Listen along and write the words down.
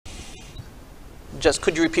just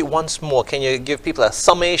could you repeat once more? Can you give people a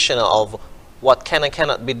summation of what can and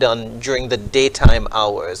cannot be done during the daytime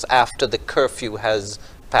hours after the curfew has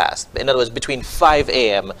passed? In other words, between 5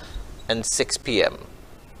 a.m. and 6 p.m.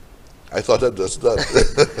 I thought I'd just done.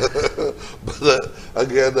 But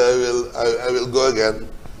again, I will go again.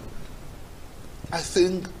 I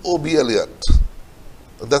think O.B. Elliott,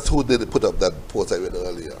 that's who did put up that post I read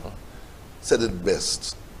earlier, said it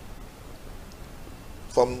best.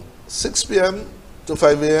 From 6 p.m. to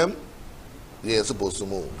 5 a.m., you ain't supposed to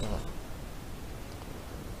move.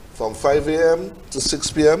 From 5 a.m. to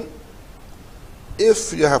 6 p.m.,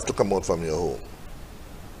 if you have to come out from your home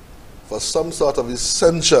for some sort of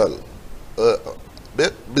essential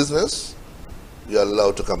business, you're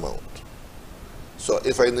allowed to come out. So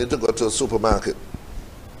if I need to go to a supermarket,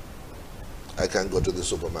 I can go to the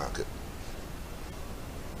supermarket.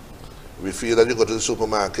 We feel that you go to the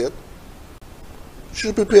supermarket, you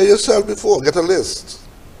should prepare yourself before, get a list.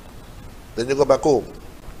 Then you go back home.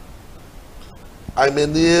 I may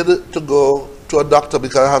need to go to a doctor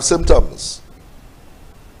because I have symptoms.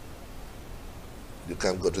 You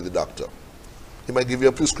can go to the doctor. He might give you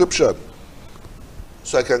a prescription.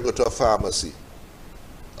 So I can go to a pharmacy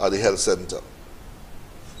or the health center.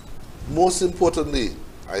 Most importantly,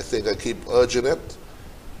 I think I keep urging it,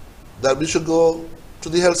 that we should go to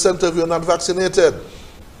the health center if you're not vaccinated,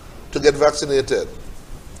 to get vaccinated.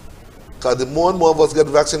 Because the more and more of us get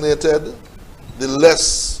vaccinated, the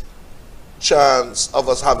less chance of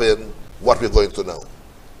us having what we're going through now.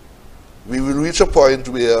 We will reach a point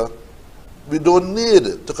where we don't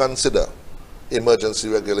need to consider emergency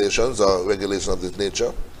regulations or regulations of this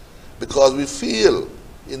nature, because we feel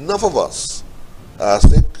enough of us are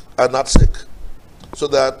sick, are not sick, so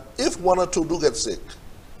that if one or two do get sick,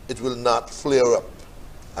 it will not flare up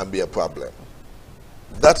and be a problem.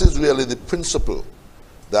 That is really the principle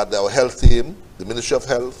that our health team, the Ministry of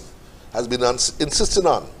Health, has been insisting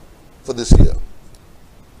on for this year.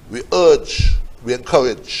 We urge, we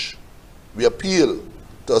encourage, we appeal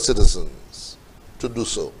to our citizens to do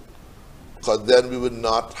so, because then we will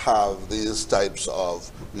not have these types of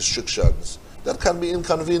restrictions that can be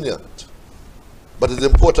inconvenient. But it's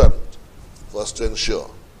important for us to ensure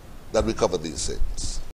that we cover these things.